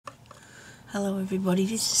Hello everybody,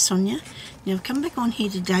 this is Sonya. Now I've come back on here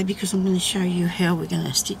today because I'm going to show you how we're going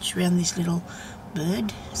to stitch around this little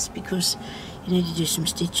bird. It's because you need to do some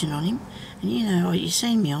stitching on him. And you know, you've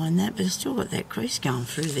seen me iron that, but I've still got that crease going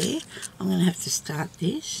through there. I'm going to have to start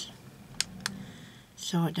this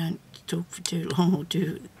so I don't talk for too long or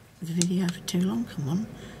do the video for too long. Come on,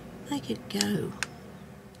 make it go.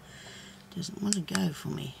 Doesn't want to go for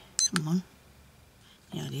me. Come on.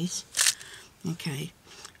 Now it is. Okay.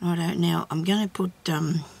 Righto, now I'm going to put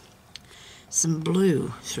some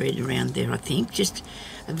blue thread around there, I think. Just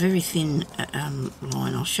a very thin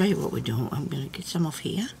line. I'll show you what we're doing. I'm going to get some off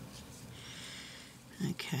here.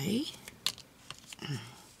 Okay. I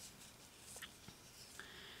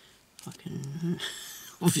can...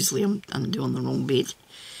 Obviously I'm doing the wrong bit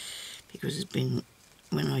because it's been...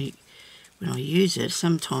 When I use it,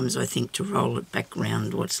 sometimes I think to roll it back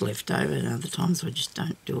round what's left over, and other times I just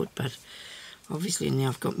don't do it, but... Obviously now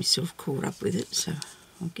I've got myself caught up with it, so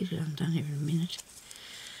I'll get it undone here in a minute.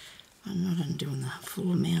 I'm not undoing the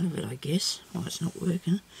full amount of it, I guess. Oh, it's not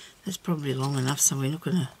working. That's probably long enough, so we're not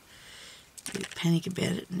going to panic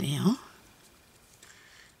about it now.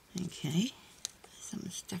 Okay,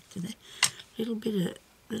 something stuck to that. Little bit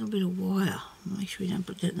of wire. Make sure we don't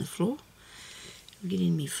put that in the floor. It'll get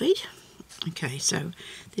in my feet. Okay, so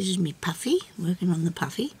this is me Puffy, working on the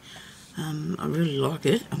Puffy. I really like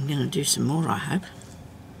it. I'm going to do some more, I hope.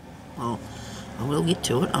 Well, I will get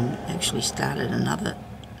to it. I'm actually started another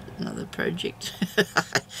project.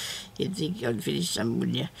 You'd think I'd finish some,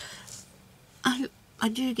 wouldn't you? I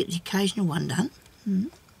do get the occasional one done.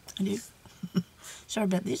 I do. Sorry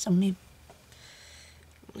about this. I'm here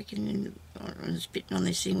licking and spitting on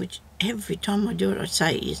this thing, which every time I do it I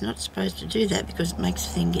say you're not supposed to do that because it makes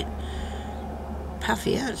the thing get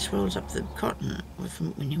puffy out. It swells up the cotton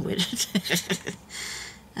when you wet it.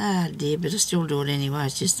 Ah dear, but I still do it anyway.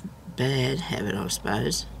 It's just a bad habit, I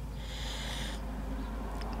suppose.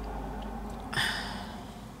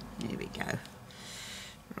 There we go.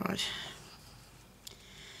 Right.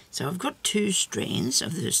 So I've got 2 strands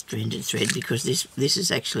of the stranded thread because this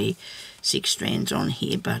is actually 6 strands on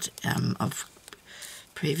here, but I've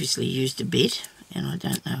previously used a bit. And I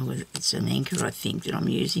don't know whether it's an anchor, I think, that I'm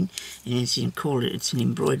using. And it's an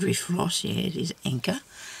embroidery floss. Yeah, it is anchor.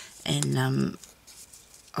 And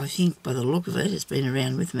I think by the look of it, it's been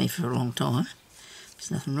around with me for a long time.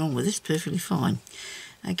 There's nothing wrong with it. It's perfectly fine.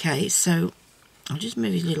 Okay, so I'll just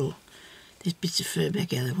move there's bits of fur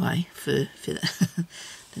back out of the way for the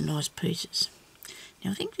nice pieces.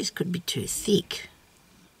 Now, I think this could be too thick.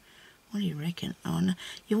 What do you reckon? Oh, no.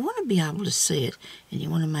 You want to be able to see it, and you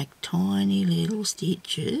want to make tiny little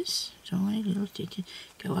stitches. Go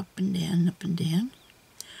up and down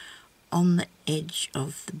on the edge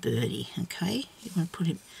of the birdie, okay? You want to put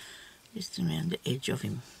him just around the edge of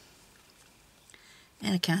him.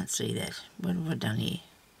 And I can't see that. What have I done here?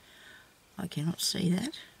 I cannot see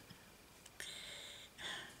that.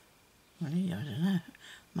 Well, I don't know.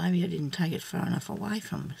 Maybe I didn't take it far enough away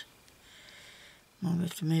from it. I'll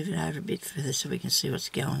have to move it over a bit further so we can see what's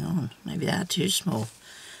going on. Maybe they are too small.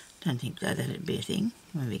 Don't think that'd be a thing.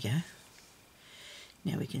 There we go.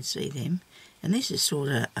 Now we can see them. And this is sort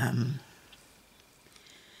of,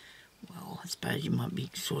 well, I suppose you might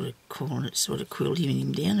be sort of calling it sort of quilting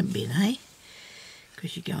him down a bit, eh?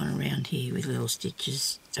 Because you're going around here with little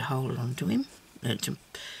stitches to hold on to him.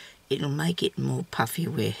 It'll make it more puffy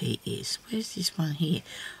where he is. Where's this one here?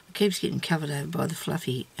 It keeps getting covered over by the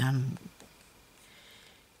fluffy,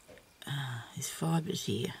 there's fibres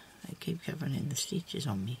here. They keep covering in the stitches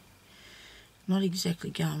on me. Not exactly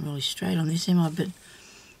going really straight on this, am I? But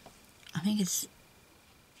I think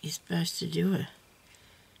you're supposed to do a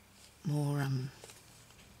more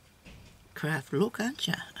craft look, aren't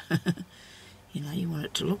you? You know, you want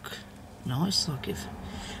it to look nice, like if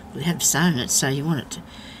we have sewn it, so you want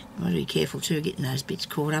to be careful too, getting those bits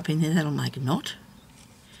caught up in there. That'll make a knot.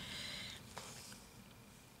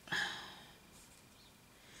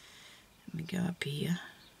 Let me go up here.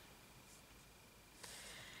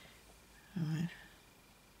 Alright.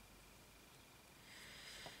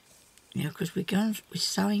 Now, because we're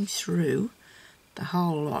sewing through the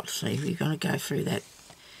whole lot, see, we're going to go through that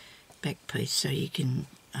back piece so you can,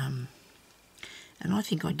 and I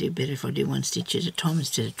think I do better if I do 1 stitch at a time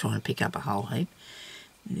instead of trying to pick up a whole heap.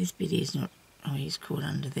 And this bit is not, oh, he's caught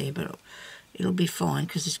under there, but it'll be fine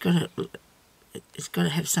because it's got to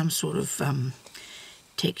have some sort of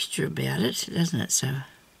texture about it, doesn't it? So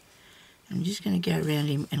I'm just going to go around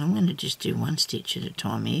him, and I'm going to just do 1 stitch at a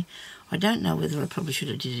time here. I don't know whether I probably should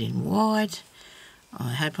have did it in white.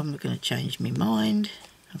 I hope I'm not going to change my mind.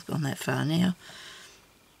 I've gone that far now.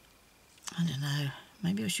 I don't know.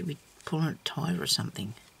 Maybe I should be pulling it tighter or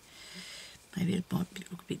something. Maybe it might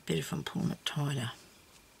look a bit better if I'm pulling it tighter.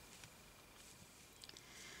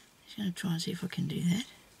 Just going to try and see if I can do that.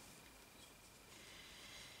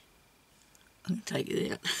 I'm going to take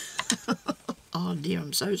it out. Oh dear,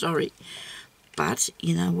 I'm so sorry. But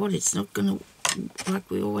you know what, it's not going to, like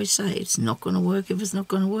we always say, it's not going to work if it's not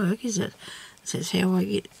going to work, is it? That's how I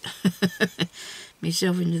get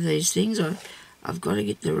myself into these things. I've got to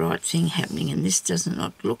get the right thing happening, and this does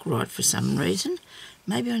not look right for some reason.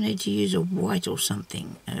 Maybe I need to use a white or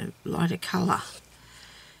something, a lighter colour,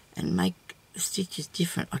 and make the stitches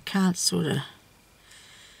different. I can't sort of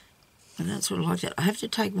like that. I have to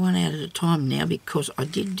take one out at a time now because I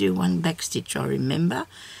did do one back stitch, I remember,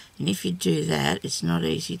 and if you do that, it's not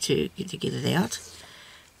easy to get it out.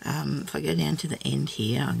 If I go down to the end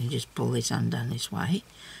here, I can just pull this undone this way.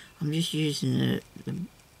 I'm just using the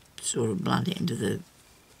sort of blunt end of the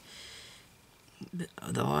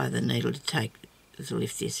eye of the needle to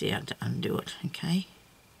lift this out to undo it, okay?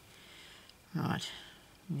 Right,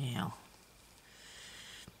 now,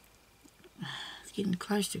 it's getting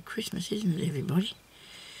close to Christmas, isn't it, everybody?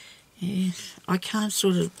 Yes, I can't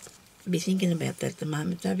sort of be thinking about that at the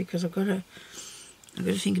moment though, because I've got to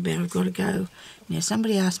think about it. I've got to go. Now,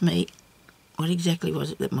 somebody asked me what exactly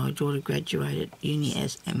was it that my daughter graduated uni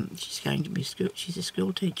as, and she's going to be she's a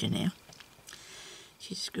school teacher now.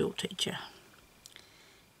 She's a school teacher.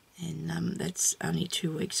 And that's only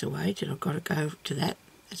 2 weeks away till I've got to go to that.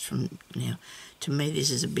 That's from now. To me,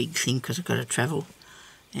 this is a big thing because I've got to travel,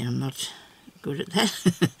 and I'm not good at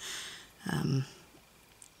that.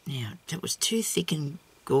 Now, that was too thick and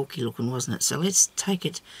gawky looking, wasn't it? So let's take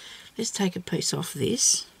a piece off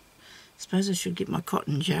this. I suppose I should get my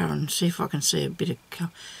cotton jar and see if I can see a bit of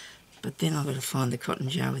colour. But then I've got to find the cotton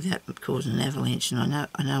jar without causing an avalanche, and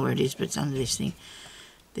I know where it is, but it's under this thing.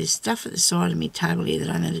 There's stuff at the side of my table here that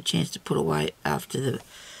I haven't had a chance to put away after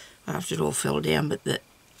it all fell down, but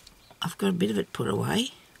I've got a bit of it put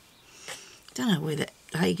away. Don't know where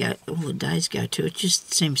all the days go to. It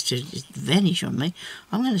just seems to just vanish on me.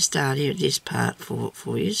 I'm going to start here at this part for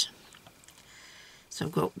you. So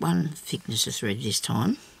I've got one thickness of thread this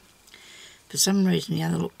time. For some reason the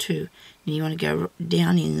other looked too. And you want to go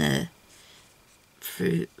down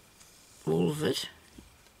through all of it.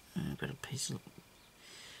 I've got a piece of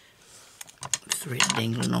thread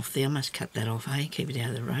dangling off there. I must cut that off, eh? Keep it out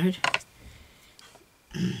of the road.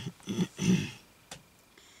 I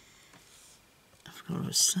forgot what I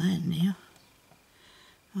was saying now.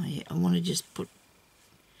 Oh yeah, I want to just put,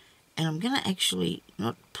 and I'm going to actually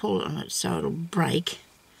not pull on it so it'll break,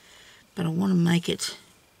 but I want to make it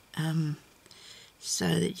so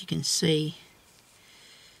that you can see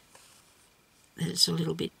that it's a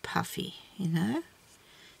little bit puffy, you know.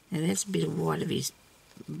 Now that's a bit of white of his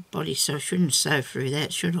body, so I shouldn't sew through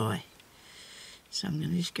that, should I? So I'm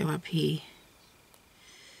going to just go up here,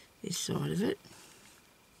 this side of it,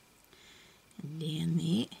 and down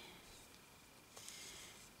there.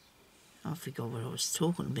 I forgot what I was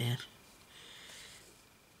talking about.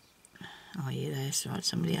 Oh yeah, that's right,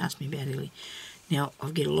 somebody asked me about it earlier. Now,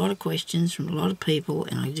 I get a lot of questions from a lot of people,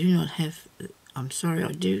 and I do not have, I'm sorry,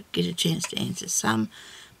 I do get a chance to answer some,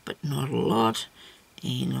 but not a lot.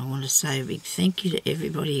 And I want to say a big thank you to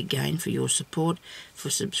everybody again for your support, for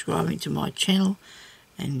subscribing to my channel,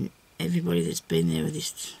 and everybody that's been there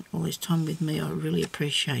with all this time with me. I really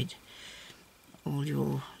appreciate all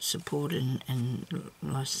your support and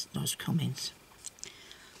nice comments.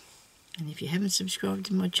 And if you haven't subscribed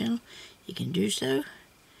to my channel, you can do so.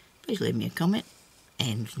 Please leave me a comment.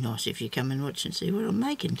 And nice if you come and watch and see what I'm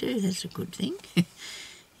making too. That's a good thing.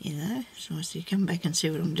 You know, it's nice to come back and see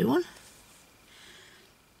what I'm doing.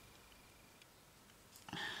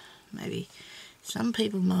 Maybe some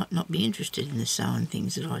people might not be interested in the sewing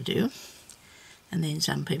things that I do, and then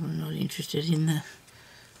some people are not interested in the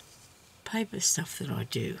paper stuff that I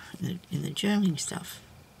do, in the journaling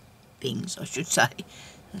things I should say,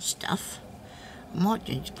 stuff. I might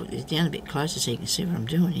just put this down a bit closer so you can see what I'm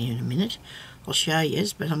doing here in a minute. I'll show you,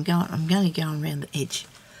 but I'm going to go around the edge.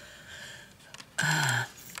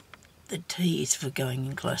 The T is for going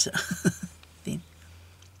in closer. Then,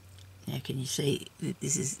 now can you see that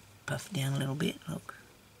this is puffed down a little bit? Look,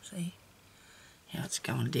 see how it's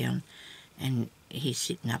going down, and he's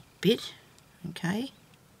sitting up a bit. Okay.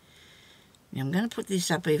 Now I'm going to put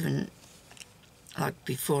this up even like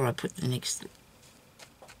before I put the next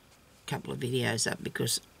couple of videos up,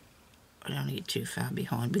 because I don't want to get too far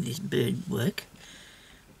behind with this bird work.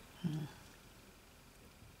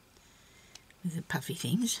 With the puffy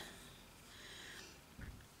things.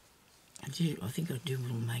 I think I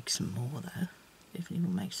will make some more though. Definitely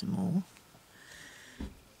will make some more.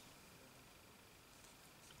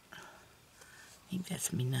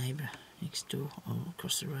 that's my neighbour next door or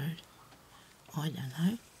across the road. I don't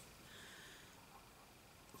know.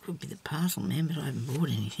 Could be the parcel man, but I haven't bought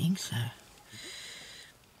anything, so.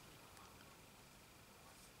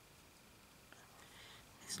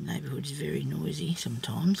 This neighbourhood is very noisy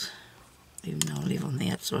sometimes, even though I live on the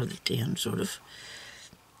outside of the town, sort of.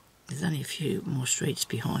 There's only a few more streets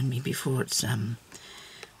behind me before it's,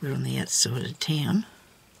 we're on the outside of town,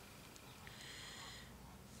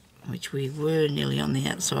 which we were nearly on the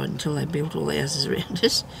outside until they built all the houses around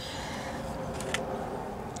us.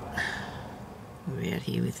 We're out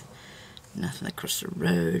here with nothing across the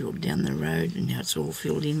road or down the road, and now it's all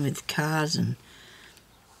filled in with cars and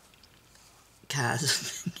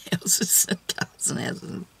houses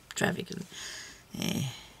and traffic, and yeah,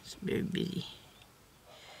 it's very busy.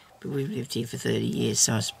 But we've lived here for 30 years,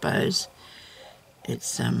 so I suppose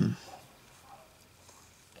it's you know,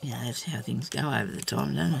 that's how things go over the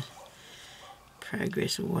time, don't it?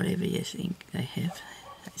 Progress or whatever you think they have.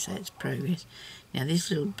 They say it's progress. Now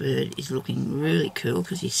this little bird is looking really cool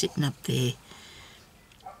because he's sitting up there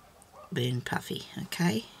being puffy,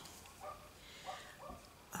 okay?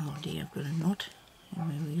 Oh dear, I've got a knot.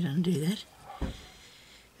 We don't do that.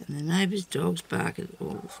 And the neighbour's dogs bark at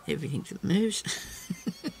everything that moves.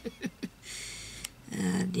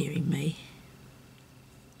 Ah, dearie me.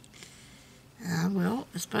 Well,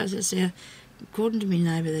 I suppose that's how, according to my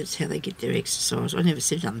neighbour, that's how they get their exercise. I never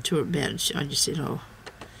said nothing to her about it. I just said, oh,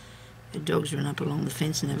 the dogs run up along the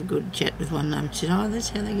fence and have a good chat with one another. She said, oh, that's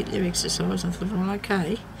how they get their exercise. I thought, well,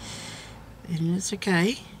 okay. And it's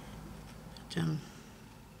okay. But,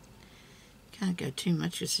 can't go too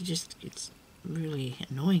much because it's really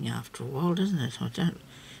annoying after a while, doesn't it? I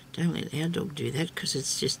don't let our dog do that because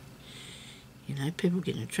it's just, you know, people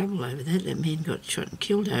get in trouble over that. That man got shot and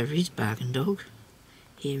killed over his barking dog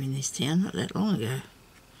here in this town not that long ago.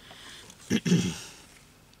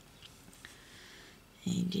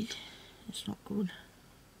 He did. It's not good.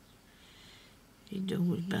 His dog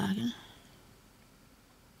was barking.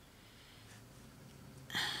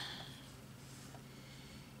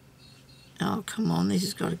 Oh, come on, this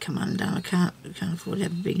has got to come undone. I can't afford to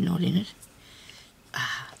have a big knot in it.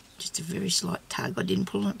 Ah, just a very slight tug. I didn't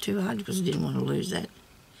pull on it too hard because I didn't want to lose that.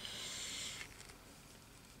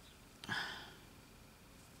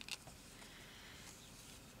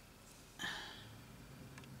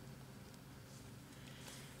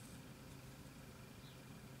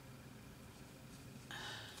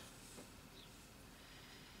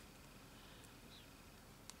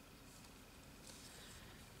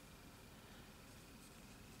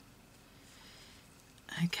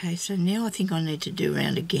 Okay, so now I think I need to do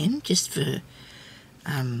around again, just for,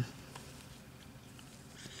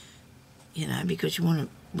 you know, because you want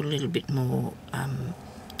a little bit more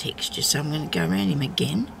texture. So I'm going to go around him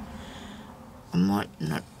again. I might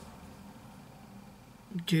not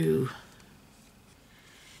do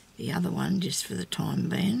the other one just for the time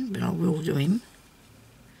being, but I will do him.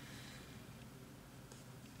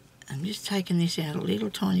 I'm just taking this out a little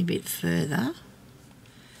tiny bit further.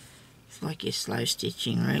 Like your slow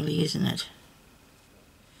stitching, really, isn't it?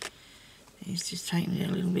 It's just taking it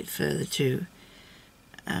a little bit further too,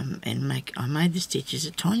 and I made the stitches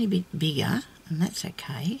a tiny bit bigger, and that's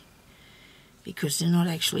okay because they're not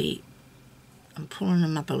actually. I'm pulling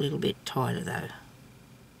them up a little bit tighter though.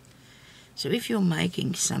 So if you're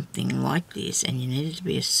making something like this and you need it to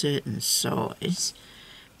be a certain size,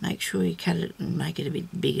 make sure you cut it and make it a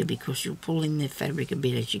bit bigger because you'll pull in the fabric a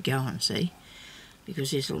bit as you go on. See.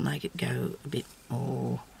 Because this will make it go a bit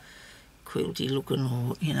more quilty looking,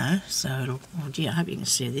 or, you know, so it'll, oh gee, I hope you can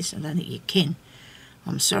see this. I don't think you can.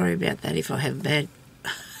 I'm sorry about that if I have bad.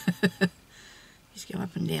 Just go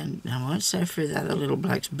up and down. No, I won't sew through the other little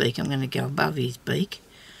bloke's beak. I'm going to go above his beak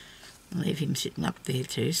and leave him sitting up there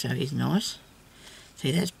too, so he's nice.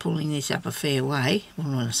 See, that's pulling this up a fair way.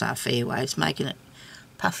 Well, when I say a fair way, it's making it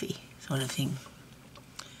puffy sort of thing.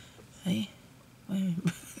 See?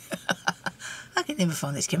 I can never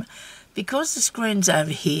find this camera. Because the screen's over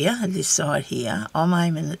here, at this side here, I'm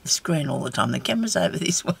aiming at the screen all the time. The camera's over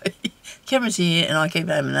this way. The camera's here and I keep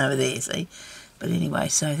aiming over there, see? But anyway,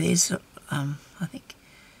 so there's, I think,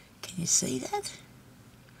 can you see that?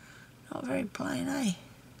 Not very plain, eh?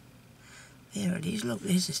 There it is. Look,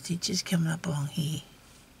 there's the stitches coming up along here.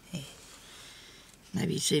 There.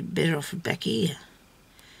 Maybe you see better off back here.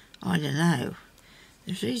 I don't know.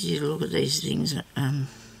 It's easy to look at these things,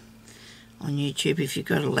 on YouTube if you've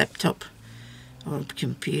got a laptop or a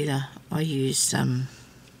computer. I use a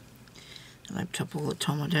laptop all the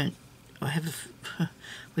time.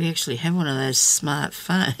 We actually have one of those smart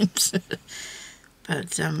phones,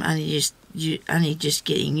 but only just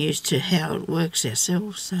getting used to how it works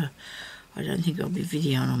ourselves. So I don't think I'll be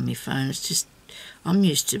videoing on my phone. It's just I'm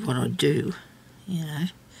used to what I do, you know.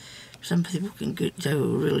 Some people can do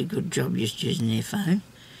a really good job just using their phone,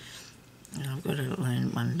 and I've got to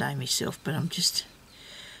learn one day myself. But I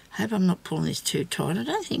hope I'm not pulling this too tight. I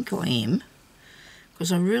don't think I am,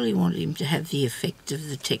 because I really want him to have the effect of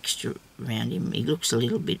the texture around him. He looks a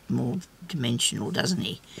little bit more dimensional, doesn't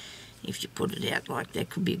he? If you put it out like that.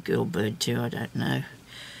 Could be a girl bird too, I don't know,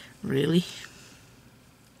 really.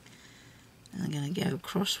 And I'm going to go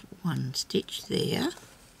across one stitch there.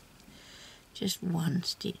 Just one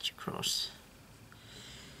stitch across.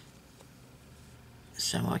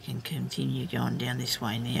 So I can continue going down this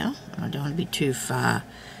way now. I don't want to be too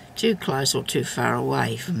close or too far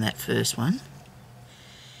away from that first one.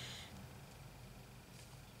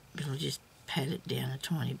 But I'll just pat it down a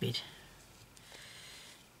tiny bit.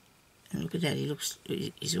 And look at that,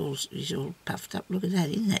 he's all puffed up. Look at that,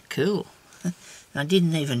 isn't that cool? I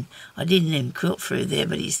didn't even quilt through there,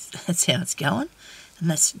 but that's how it's going. And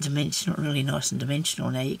that's dimensional, really nice and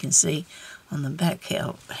dimensional. Now you can see on the back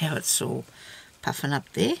how it's all puffing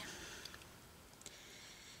up there.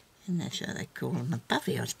 And that's how they call them, a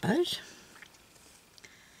puffy, I suppose.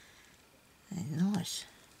 They're nice.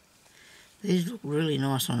 These look really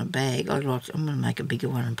nice on a bag. I'm going to make a bigger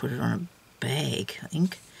one and put it on a bag, I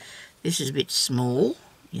think. This is a bit small,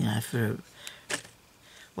 you know,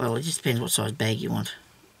 well, it just depends what size bag you want.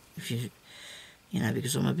 If you know,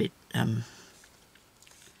 because I'm a bit, I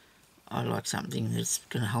like something that's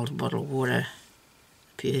going to hold a bottle of water, a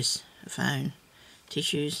purse, a phone,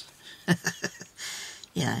 tissues.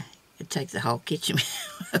 You know, I'd take the whole kitchen,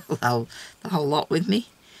 the whole lot with me.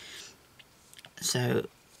 So,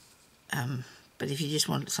 but if you just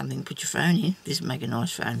want something to put your phone in, this would make a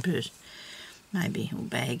nice phone purse, maybe, or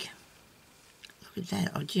bag. Look at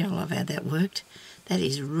that. Oh, gee, I love how that worked. That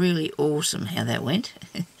is really awesome how that went.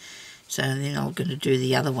 So then I'm going to do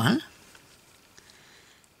the other one.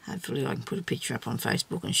 Hopefully I can put a picture up on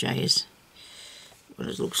Facebook and show you what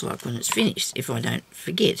it looks like when it's finished, if I don't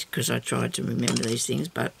forget, because I tried to remember these things,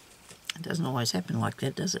 but it doesn't always happen like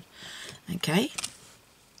that, does it? Okay.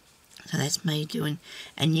 So that's me doing,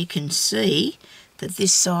 and you can see that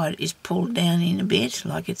this side is pulled down in a bit,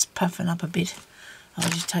 like it's puffing up a bit. I'll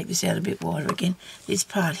just take this out a bit wider again. This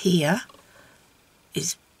part here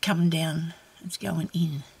is coming down, it's going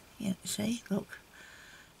in. Yeah, see, look.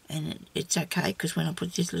 And it's okay, because when I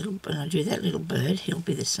put when I do that little bird, he'll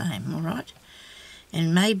be the same, all right?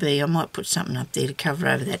 And maybe I might put something up there to cover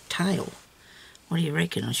over that tail. What do you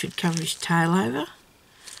reckon? I should cover his tail over?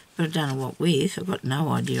 But I don't know what with. I've got no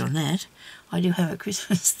idea on that. I do have a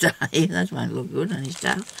Christmas star here. That won't look good on his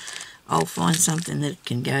tail. I'll find something that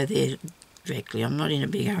can go there directly. I'm not in a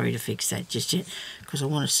big hurry to fix that just yet, because I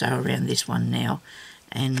want to sew around this one now.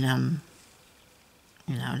 And,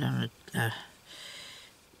 you know, I don't want to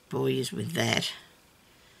bore you with that.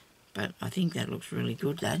 But I think that looks really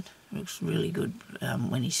good, that. Looks really good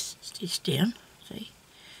when he's stitched down. See?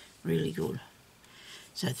 Really good.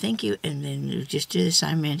 So thank you, and then we'll just do the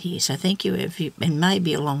same around here. So thank you, and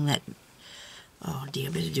maybe along that. Oh dear,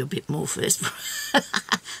 I better do a bit more first.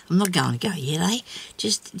 I'm not going to go yet, eh?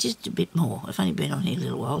 Just a bit more. I've only been on here a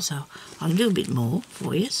little while, so I can do a bit more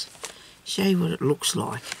for you. Show you what it looks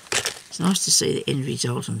like. It's nice to see the end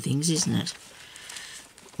result and things, isn't it?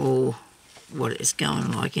 Or what it's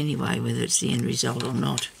going like anyway, whether it's the end result or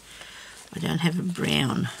not. I don't have a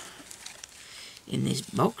brown in this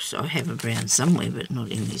box. I have a brown somewhere, but not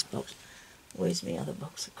in this box. Where's my other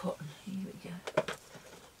box of cotton? Here we go.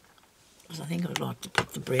 Because I think I'd like to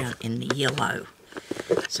put the brown in the yellow.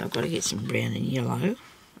 So I've got to get some brown and yellow.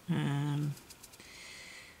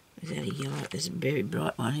 Is that a yellow? There's a very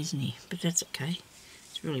bright one, isn't he? But that's okay.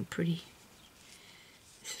 It's really pretty.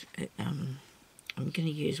 I'm going to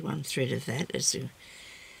use one thread of that as a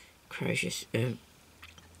crochet.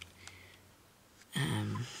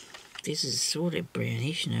 This is sort of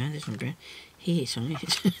brownish, no, there's no brown. Here, Sonya,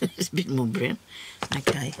 it's a bit more brown.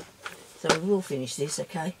 Okay, so I will finish this,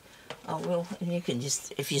 okay? I will, and you can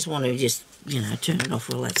just, if you just want to just, you know, turn it off,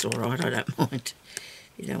 well, that's all right, I don't mind.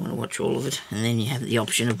 You don't want to watch all of it, and then you have the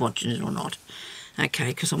option of watching it or not. Okay,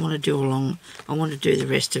 because I want to do the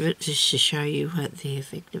rest of it just to show you what the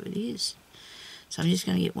effect of it is. So I'm just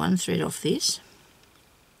going to get one thread off this,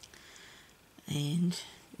 and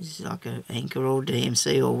this is like an anchor or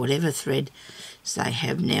DMC or whatever thread they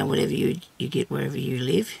have now, whatever you get wherever you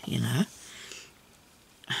live, you know.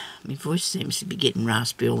 My voice seems to be getting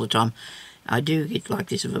raspy all the time. I do get like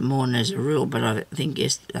this of a morning as a rule, but I think the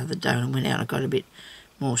other day when I went out I got a bit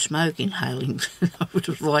more smoke inhaling than I would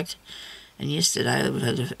have liked. And yesterday I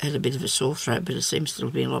had a bit of a sore throat, but it seems to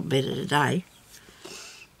be a lot better today.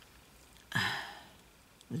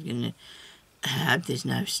 I hope there's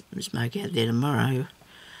no smoke out there tomorrow.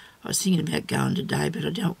 I was thinking about going today, but I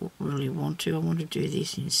don't really want to. I want to do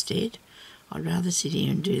this instead. I'd rather sit here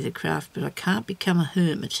and do the craft, but I can't become a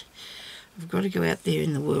hermit. I've got to go out there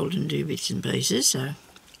in the world and do bits and pieces, so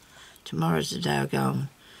tomorrow's the day I'll go and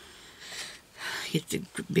get the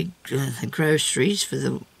big groceries for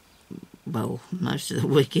the, well, most of the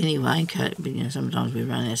week anyway. You know, sometimes we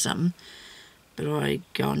run out of something. But I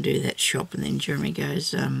go and do that shop, and then Jeremy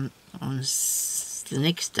goes on the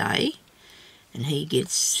next day, and he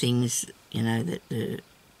gets things, you know, that the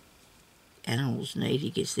animals need. He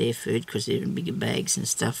gets their food because they're in bigger bags and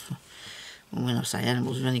stuff. Well, when I say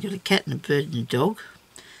animals, we've only got a cat and a bird and a dog.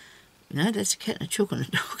 No, that's a cat and a chook and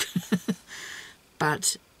a dog.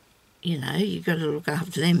 But, you know, you've got to look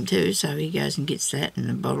after them too. So he goes and gets that and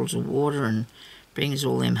the bottles of water and brings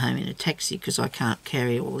all them home in a taxi because I can't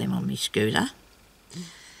carry all them on my scooter.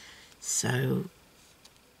 So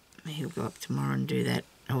he'll go up tomorrow and do that,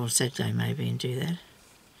 or Saturday maybe, and do that.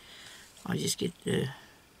 I just get the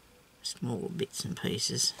small bits and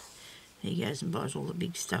pieces. He goes and buys all the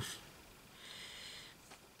big stuff.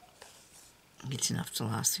 It's enough to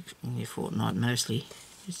last a fortnight mostly.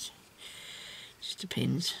 It just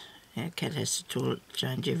depends. Our cat has to toilet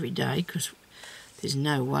change every day because there's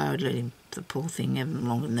no way I'd let him, the poor thing, have him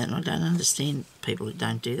longer than that. And I don't understand people that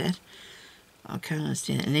don't do that. I can't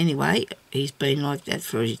understand it. And anyway, he's been like that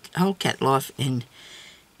for his whole cat life, and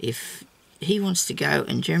if he wants to go,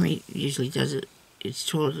 and Jeremy usually does it, it's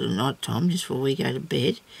toilet at night time just before we go to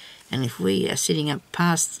bed, and if we are sitting up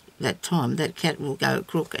past that time, that cat will go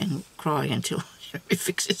crook and cry until Jeremy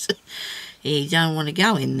fixes it. He don't want to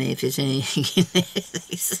go in there if there's anything in there.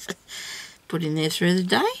 He's put in there through the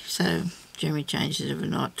day, so Jeremy changes it over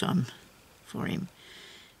night time for him.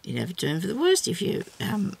 You'd have a turn for the worst if it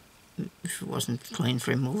wasn't clean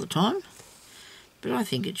for him all the time. But I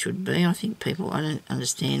think it should be. I think people, I don't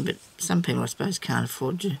understand, but some people I suppose can't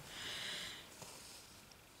afford to.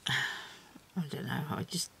 I don't know, I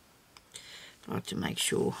just like to make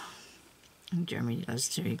sure, and Jeremy does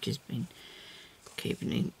too, because he's been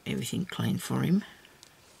keeping everything clean for him.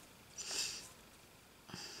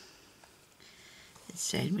 It's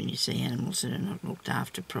sad when you see animals that are not looked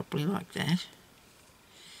after properly like that.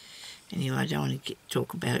 Anyway, I don't want to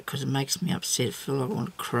talk about it because it makes me upset. I feel like I want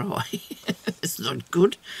to cry. It's not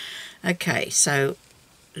good. Okay, so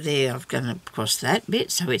there I've gone across that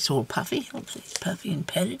bit, so it's all puffy. It's puffy and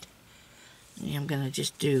padded. And I'm going to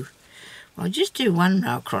just do, well, I'll just do one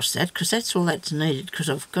row across that because that's all that's needed, because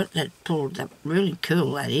I've got that pulled up really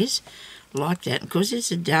cool, that is, like that. Because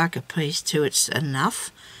it's a darker piece too, it's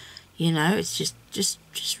enough. You know, it's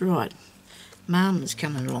just right. Mum's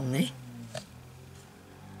coming along there.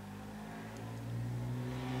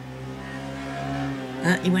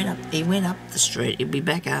 He went up the street. He'll be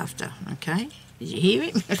back after, okay? Did you hear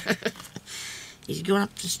him? He's gone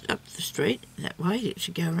up the street that way. It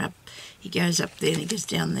should go up. He goes up there and he goes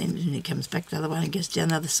down there and he comes back the other way and goes down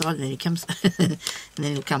the other side and then he comes and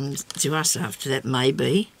then he'll come to us after that,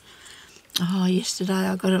 maybe. Oh, yesterday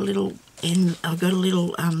I got a little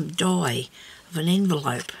die of an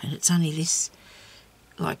envelope, and it's only this,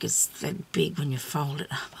 like it's that big when you fold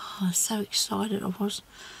it up. Oh, I was so excited I was.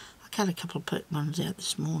 I cut a couple of ones out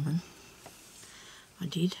this morning. I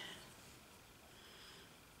did.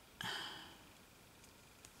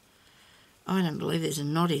 I don't believe there's a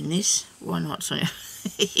knot in this. Why not, Sonya?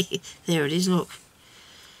 There it is, look.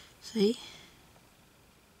 See?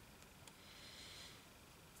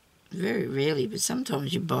 Very rarely, but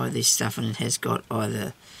sometimes you buy this stuff and it has got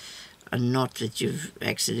either a knot that you've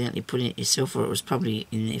accidentally put in it yourself, or it was probably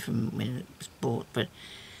in there from when it was bought. But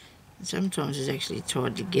sometimes it's actually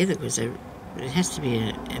tied together because it has to be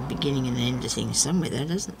a beginning and end to things somewhere, though,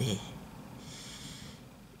 doesn't there?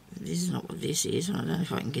 This is not what this is, and I don't know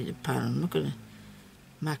if I can get it apart. I'm not going to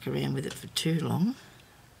muck around with it for too long.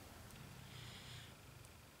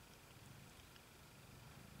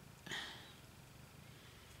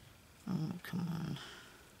 Oh, come on.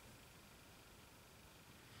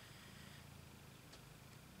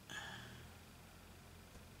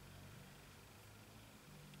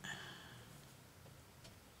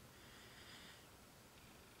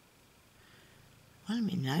 One of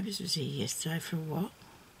my neighbours was here yesterday for a while.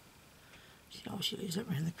 She lives up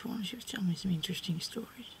around the corner. She was telling me some interesting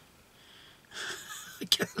stories. I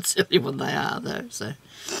can't tell you what they are, though, so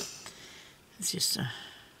it's just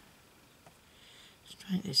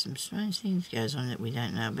strange. There's some strange things goes on that we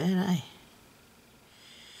don't know about, eh?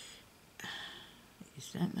 We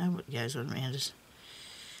just don't know what goes on around us.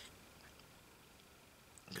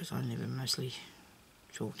 because I never mostly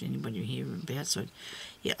talk to anybody here about, so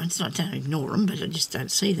yeah, it's not, I don't ignore them, but I just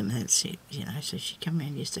don't see them, that's it, you know. So she come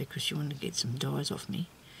round yesterday because she wanted to get some dyes off me.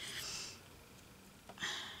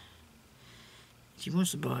 She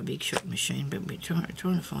wants to buy a big shop machine, but we're trying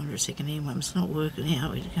to find her a second-hand one. It's not working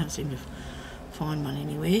out. We can't seem to find one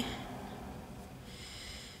anywhere.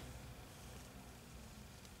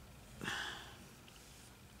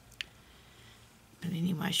 But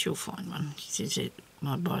anyway, she'll find one. She says it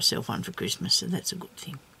might buy herself one for Christmas, so that's a good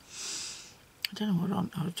thing. I don't know what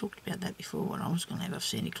I talked about that before, what I was going to have off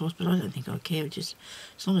Santa Claus, but I don't think I care. Just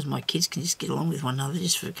as long as my kids can just get along with one another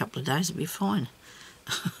just for a couple of days, it'll be fine.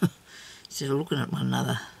 Instead of looking at one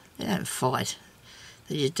another, they don't fight.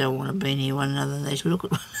 They just don't want to be near one another, and they just look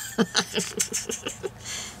at one another.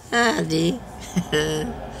 Ah, dear.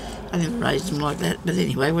 I never raised them like that, but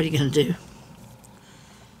anyway, what are you going to do?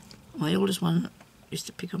 My oldest one used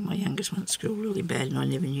to pick on my youngest one at school really bad, and I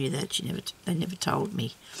never knew that. They never told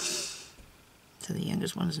me. So the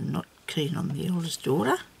youngest one is not keen on the eldest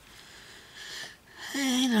daughter.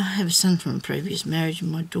 And I have a son from a previous marriage, and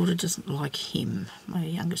my daughter doesn't like him. My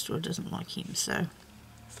youngest daughter doesn't like him, so...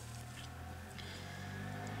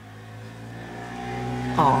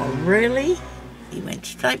 Oh, really? He went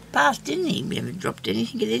straight past, didn't he? He never dropped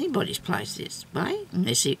anything at anybody's place this way,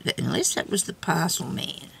 unless that was the parcel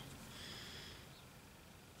man.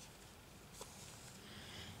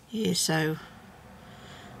 Yeah, so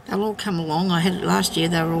they'll all come along. I had it last year,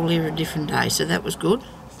 they were all here a different day, so that was good.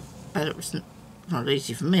 But it was not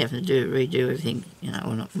easy for me having to redo everything, you know,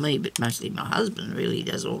 well, not me, but mostly my husband really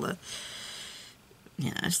does all the,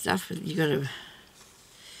 you know, stuff. You got to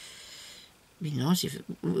be nice if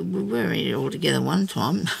we were here all together one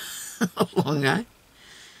time, not long ago.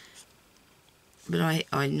 But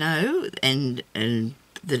I know, and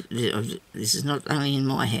this is not only in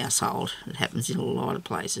my household, it happens in a lot of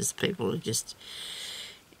places. People are just,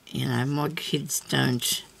 you know, my kids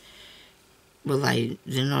don't, well,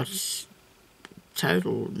 they're not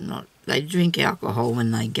they drink alcohol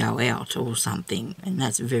when they go out or something, and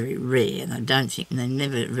that's very rare, and they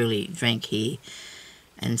never really drank here,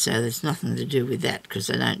 and so there's nothing to do with that, because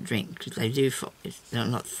they don't drink, because they do fight. They're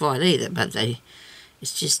not fight either, but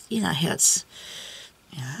it's just, you know, how it's,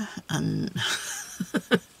 you know,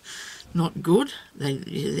 not good.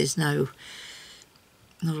 There's no,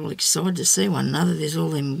 not all excited to see one another. There's all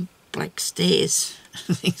them black stares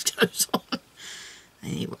and things goes on.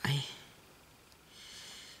 Anyway,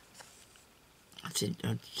 I said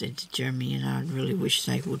to Jeremy, you know, I really wish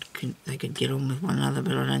they could get on with one another,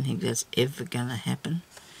 but I don't think that's ever going to happen.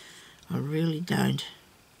 I really don't.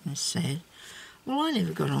 That's sad. Well, I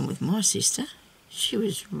never got on with my sister. She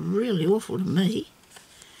was really awful to me.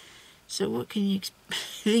 So what can you expect?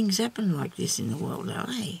 Things happen like this in the world,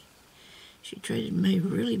 eh? She treated me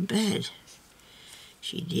really bad.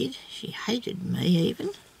 She did. She hated me even.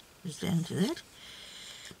 It was down to that.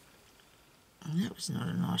 And that was not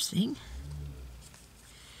a nice thing.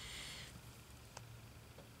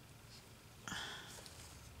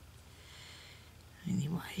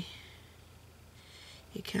 Anyway,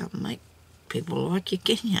 you can't make people like you,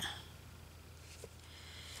 can you?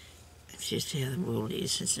 It's just how the world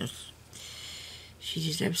is. It's just, she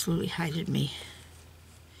just absolutely hated me.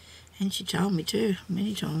 And she told me too,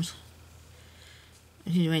 many times.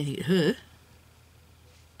 I didn't do anything to her.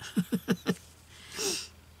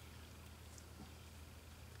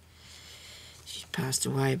 She passed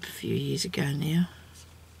away a few years ago now.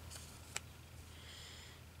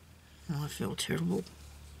 And I felt terrible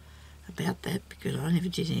about that, because I never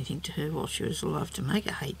did anything to her while she was alive to make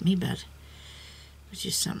her hate me, but it was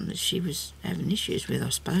just something that she was having issues with, I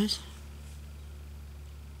suppose.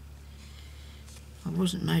 I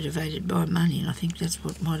wasn't motivated by money, and I think that's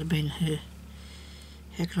what might have been her.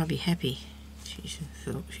 How could I be happy?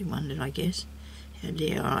 She wondered, I guess. How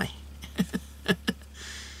dare I?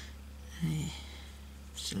 Yeah,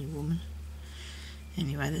 silly woman.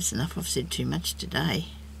 Anyway, that's enough. I've said too much today.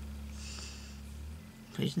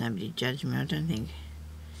 Please nobody judge me. I don't think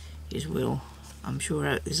you will. I'm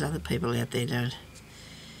sure there's other people out there don't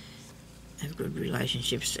have good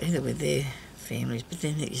relationships either with their families, but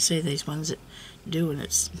then you see these ones that do, and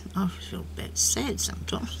it's, I feel a bit sad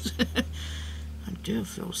sometimes. I do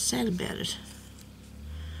feel sad about it.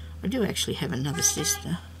 I do actually have another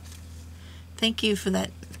sister. Thank you for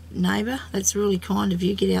that, neighbour. That's really kind of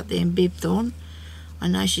you. Get out there and beep Thorn. I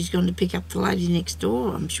know she's gone to pick up the lady next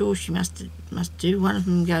door. I'm sure she must do. One of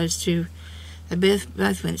them goes to... They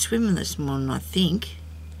both went swimming this morning, I think.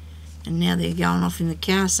 And now they're going off in the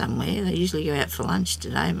car somewhere. They usually go out for lunch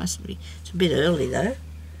today. It must be... It's a bit early, though.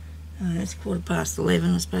 It's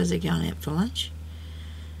 11:15. I suppose they're going out for lunch.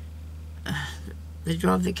 they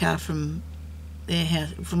drive the car from their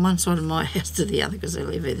house, from one side of my house to the other, because they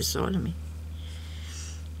live either side of me.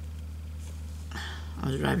 I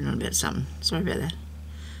was raving on about something. Sorry about that.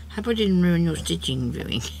 Hope I didn't ruin your stitching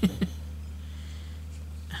viewing.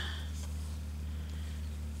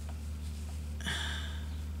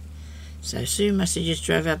 So Sue must have just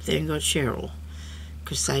drove up there and got Cheryl,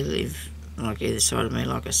 because they live like either side of me,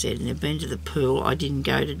 like I said, and they've been to the pool. I didn't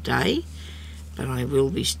go today, but I will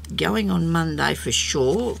be going on Monday for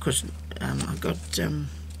sure, because I've got on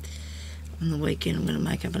the weekend I'm going to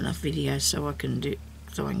make up enough videos so I can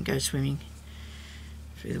go swimming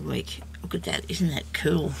through the week. Look at that, isn't that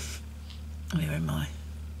cool? Where am I?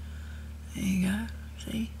 There you go.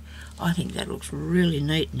 See, I think that looks really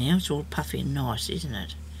neat now. It's all puffy and nice, isn't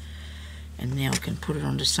it? And now I can put it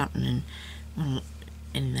onto something, and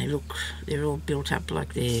they're all built up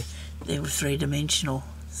like they're three-dimensional.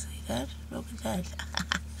 See that? Look at that.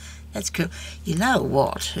 That's cool. You know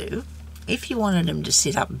what, too? If you wanted them to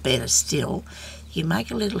sit up better still, you make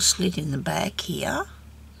a little slit in the back here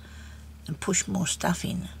and push more stuff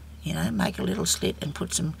in. You know, make a little slit and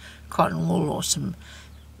put some cotton wool or some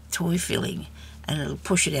toy filling, and it'll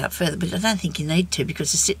push it out further. But I don't think you need to,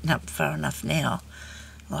 because it's sitting up far enough now,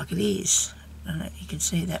 like it is. And you can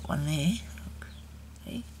see that one there. Look,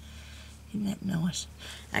 see? Isn't that nice?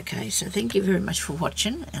 Okay, so thank you very much for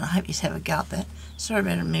watching, and I hope you have a go at that. Sorry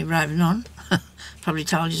about me roving on. Probably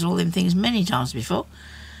told you all them things many times before.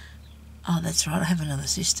 Oh, that's right, I have another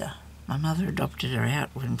sister. My mother adopted her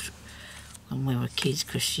out when we were kids,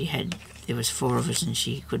 because there was 4 of us and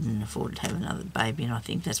she couldn't afford to have another baby, and I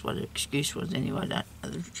think that's what her excuse was anyway. I don't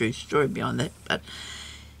know the true story behind that, but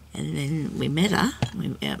and then we met her,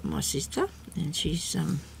 my sister, and she's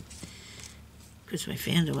because we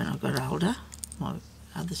found her when I got older. My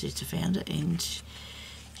other sister found her, and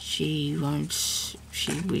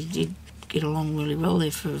we did get along really well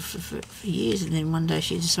there for years, and then one day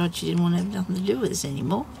she decided she didn't want to have nothing to do with us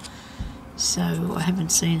anymore. So I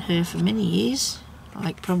haven't seen her for many years,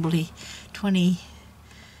 like probably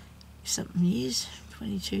 20-something years,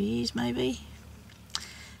 22 years maybe.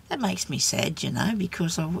 That makes me sad, you know,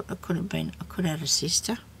 because I could have had a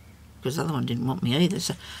sister, because the other one didn't want me either,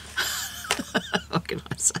 so what can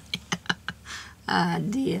I say? Ah,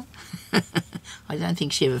 dear. I don't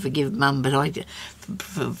think she ever forgave Mum, but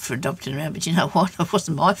for adopting her out, but you know what? It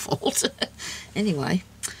wasn't my fault. Anyway,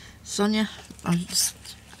 Sonya, I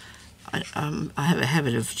have a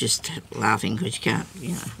habit of just laughing, because you can't, you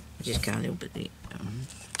know, I just can't help it. When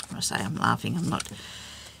I say I'm laughing, I'm not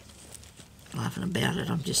laughing about it.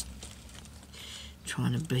 I'm just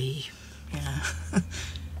trying to be, you know,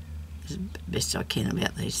 as best I can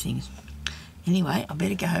about these things. Anyway, I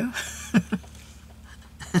better go.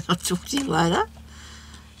 I'll talk to you later.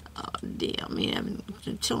 Oh dear, I mean, I'm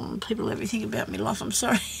telling people everything about my life. I'm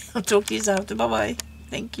sorry. I'll talk to you after. Bye-bye.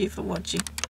 Thank you for watching.